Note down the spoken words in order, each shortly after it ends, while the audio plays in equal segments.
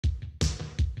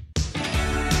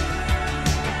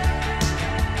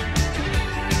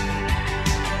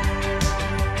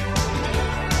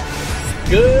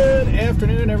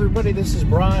afternoon, everybody. This is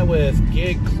Brian with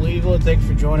Gig Cleveland. Thanks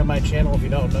for joining my channel. If you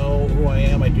don't know who I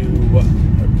am, I do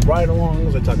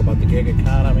ride-alongs. I talk about the gig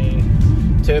economy,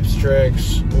 tips,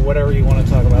 tricks, whatever you want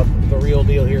to talk about. The real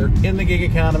deal here in the gig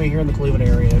economy, here in the Cleveland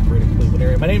area, greater Cleveland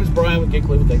area. My name is Brian with Gig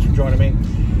Cleveland. Thanks for joining me.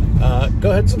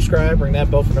 Go ahead and subscribe. Ring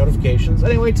that bell for notifications.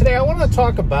 Anyway, today I want to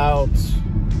talk about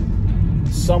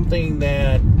something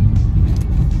that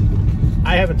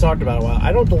I haven't talked about in a while.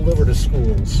 I don't deliver to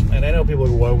schools. And I know people are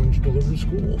like, why wouldn't you deliver to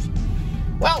schools?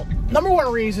 Well, number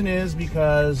one reason is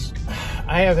because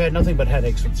I have had nothing but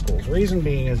headaches with schools. Reason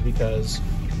being is because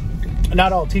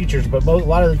not all teachers, but a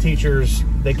lot of the teachers,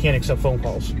 they can't accept phone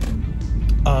calls.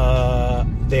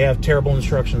 They have terrible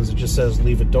instructions. It just says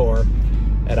leave a door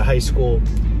at a high school,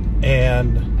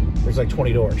 and there's like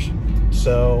 20 doors.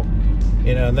 So,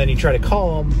 you know, and then you try to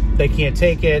call them, they can't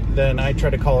take it. Then I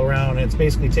try to call around, and it's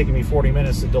basically taking me 40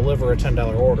 minutes to deliver a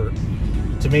 $10 order.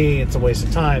 To me, it's a waste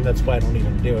of time. That's why I don't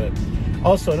even do it.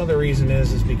 Also, another reason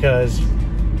is because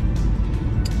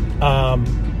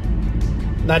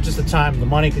not just the time, the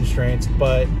money constraints,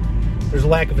 but there's a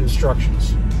lack of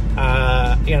instructions.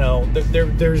 You know,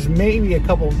 there's maybe a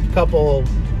couple,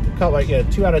 like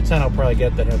 2 out of 10 I'll probably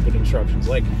get that have good instructions.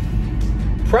 Like,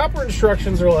 proper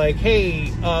instructions are like, hey,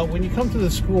 when you come to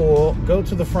the school, go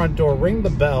to the front door, ring the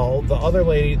bell. The other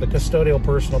lady, the custodial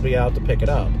person, will be out to pick it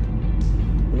up.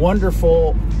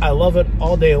 Wonderful. I love it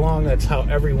all day long. That's how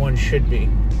everyone should be.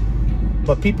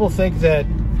 But people think that,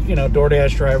 you know,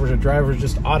 DoorDash drivers or drivers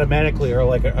just automatically are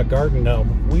like a garden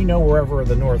gnome. We know wherever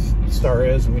the North Star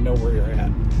is, and we know where you're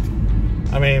at.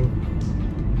 I mean,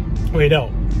 we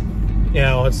don't. You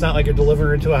know, it's not like you're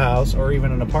delivering to a house or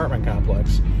even an apartment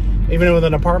complex. Even with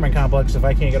an apartment complex, if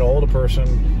I can't get a hold of a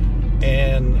person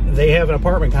and they have an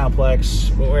apartment complex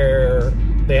where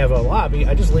they have a lobby,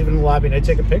 I just leave it in the lobby and I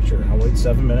take a picture. I'll wait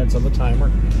 7 minutes on the timer.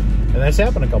 And that's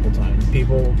happened a couple times.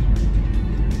 People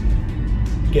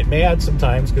get mad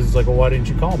sometimes because it's like, well, why didn't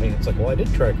you call me? It's like, well, I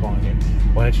did try calling you.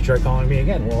 Why didn't you try calling me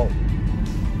again? Well,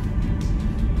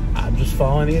 I'm just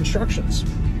following the instructions.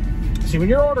 See, when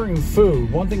you're ordering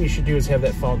food, one thing you should do is have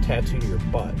that phone tattooed to your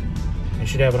butt. You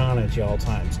should have it on at you all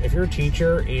times. If you're a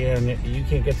teacher and you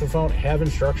can't get to the phone, have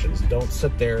instructions. Don't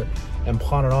sit there and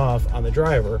pawn it off on the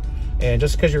driver. And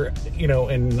just because you're, you know,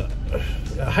 in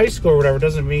high school or whatever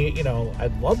doesn't mean, you know,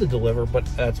 I'd love to deliver, but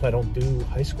that's why I don't do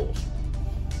high schools.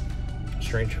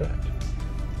 Strange fact.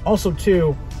 Also,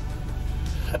 too,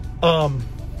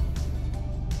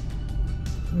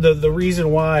 the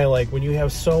reason why, like, when you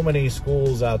have so many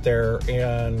schools out there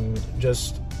and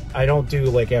just, I don't do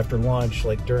like after lunch,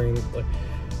 like during,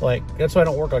 like that's why I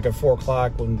don't work like at 4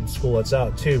 o'clock when school lets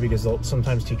out too, because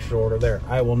sometimes teachers order there.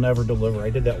 I will never deliver. I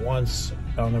did that once.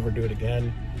 I'll never do it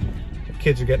again. The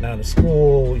kids are getting out of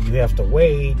school. You have to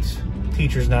wait.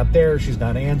 Teacher's not there. She's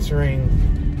not answering.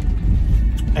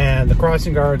 And the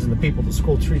crossing guards and the people at the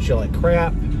school treat you like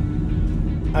crap.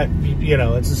 You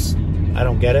know, it's just, I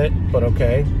don't get it, but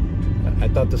okay. I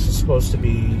thought this was supposed to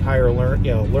be higher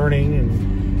learning,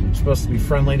 and supposed to be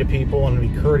friendly to people and be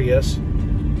courteous.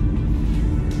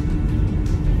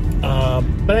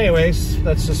 But anyways,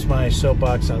 that's just my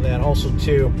soapbox on that. Also,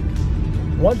 too,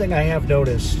 one thing I have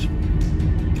noticed,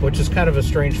 which is kind of a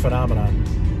strange phenomenon,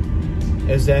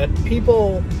 is that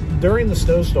people during the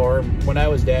snowstorm, when I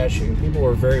was dashing, people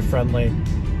were very friendly,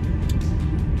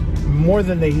 more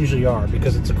than they usually are,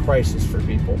 because it's a crisis for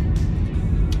people.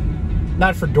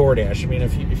 Not for DoorDash. I mean,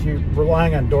 if you're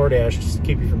relying on DoorDash just to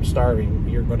keep you from starving,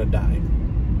 you're going to die.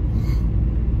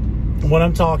 What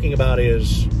I'm talking about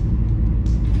is,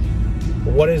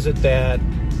 what is it that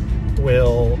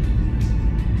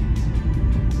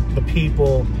the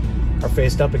people are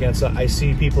faced up against? I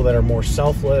see people that are more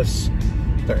selfless.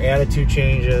 Their attitude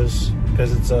changes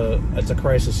because it's a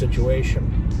crisis situation.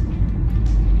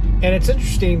 And it's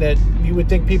interesting that you would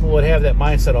think people would have that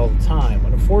mindset all the time,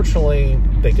 but unfortunately,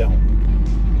 they don't.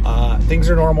 Things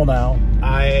are normal now.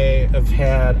 I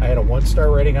had a 1-star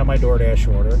rating on my DoorDash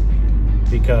order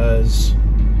because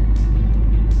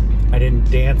I didn't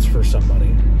dance for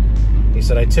somebody. He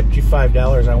said, I tipped you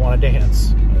 $5, I want to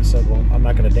dance. I said, well, I'm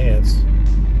not going to dance.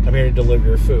 I'm here to deliver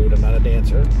your food. I'm not a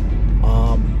dancer.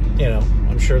 You know,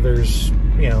 I'm sure there's,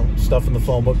 you know, stuff in the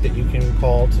phone book that you can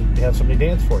call to have somebody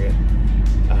dance for you.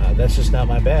 That's just not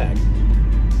my bag.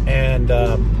 And,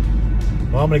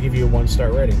 well, I'm going to give you a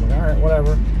 1-star rating. I'm like, all right,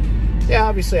 whatever. Yeah,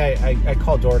 obviously, I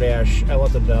call DoorDash. I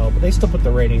let them know, but they still put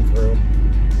the rating through.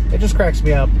 It just cracks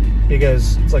me up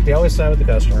because it's like they always side with the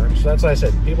customer. So that's why I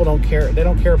said people don't care. They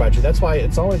don't care about you. That's why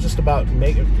it's always just about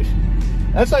making.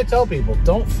 That's what I tell people.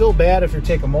 Don't feel bad if you're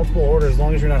taking multiple orders as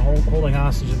long as you're not holding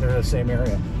hostage and they're in the same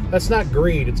area. That's not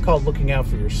greed. It's called looking out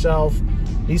for yourself.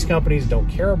 These companies don't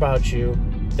care about you.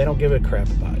 They don't give a crap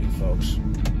about you, folks.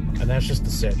 And that's just the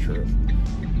sad truth.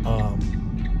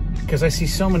 Because I see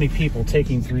so many people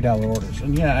taking $3 orders.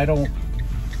 And yeah, I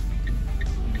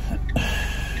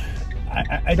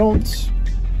don't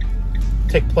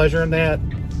take pleasure in that.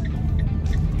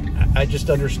 I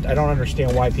don't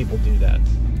understand why people do that.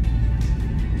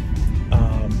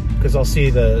 Because I'll see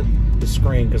the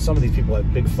screen, because some of these people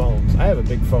have big phones. I have a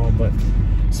big phone, but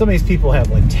some of these people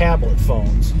have like tablet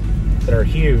phones that are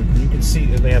huge. You can see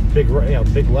that they have big,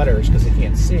 big letters because they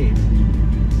can't see.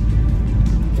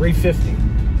 $3.50,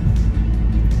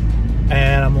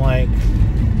 and I'm like,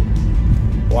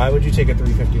 why would you take a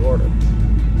 $3.50 order?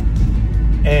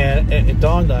 And it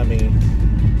dawned on me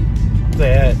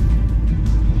that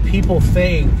people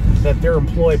think that they're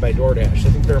employed by DoorDash.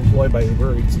 They think they're employed by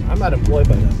Uber Eats. I'm not employed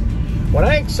by them. When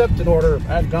I accept an order,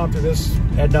 I've gone through this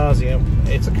ad nauseum.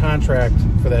 It's a contract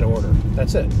for that order.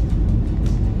 That's it.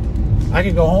 I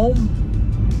can go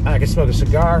home. I can smoke a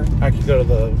cigar. I can go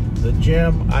to the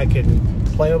gym. I can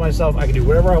play with myself. I can do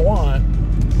whatever I want.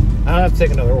 I don't have to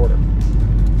take another order.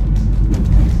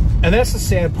 And that's the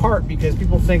sad part, because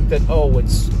people think that, oh,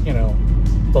 it's,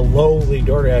 the lowly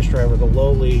DoorDash driver, the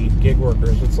lowly gig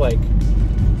workers. It's like,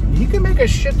 you can make a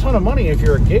shit ton of money if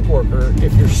you're a gig worker,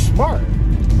 if you're smart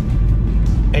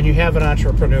and you have an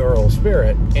entrepreneurial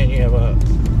spirit and you have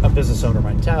a business owner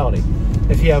mentality.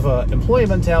 If you have an employee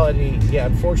mentality, yeah,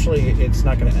 unfortunately, it's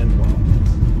not going to end well.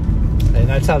 And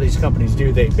that's how these companies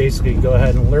do. They basically go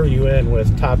ahead and lure you in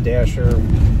with Top Dasher.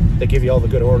 They give you all the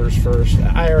good orders first.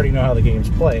 I already know how the game's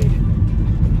played.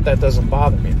 That doesn't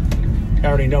bother me. I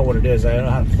already know what it is. I know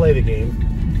how to play the game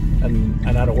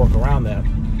and how to work around that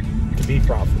to be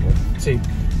profitable. See,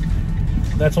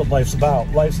 that's what life's about.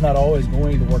 Life's not always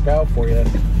going to work out for you,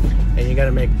 and you got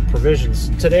to make provisions.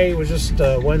 Today was just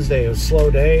Wednesday. It was a slow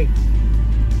day.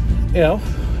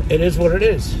 It is what it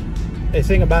is. The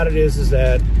thing about it is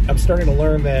that I'm starting to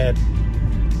learn that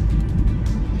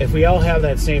if we all have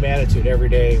that same attitude every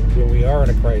day when we are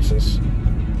in a crisis,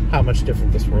 how much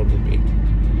different this world would be.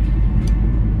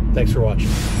 Thanks for watching.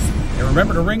 And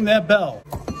remember to ring that bell.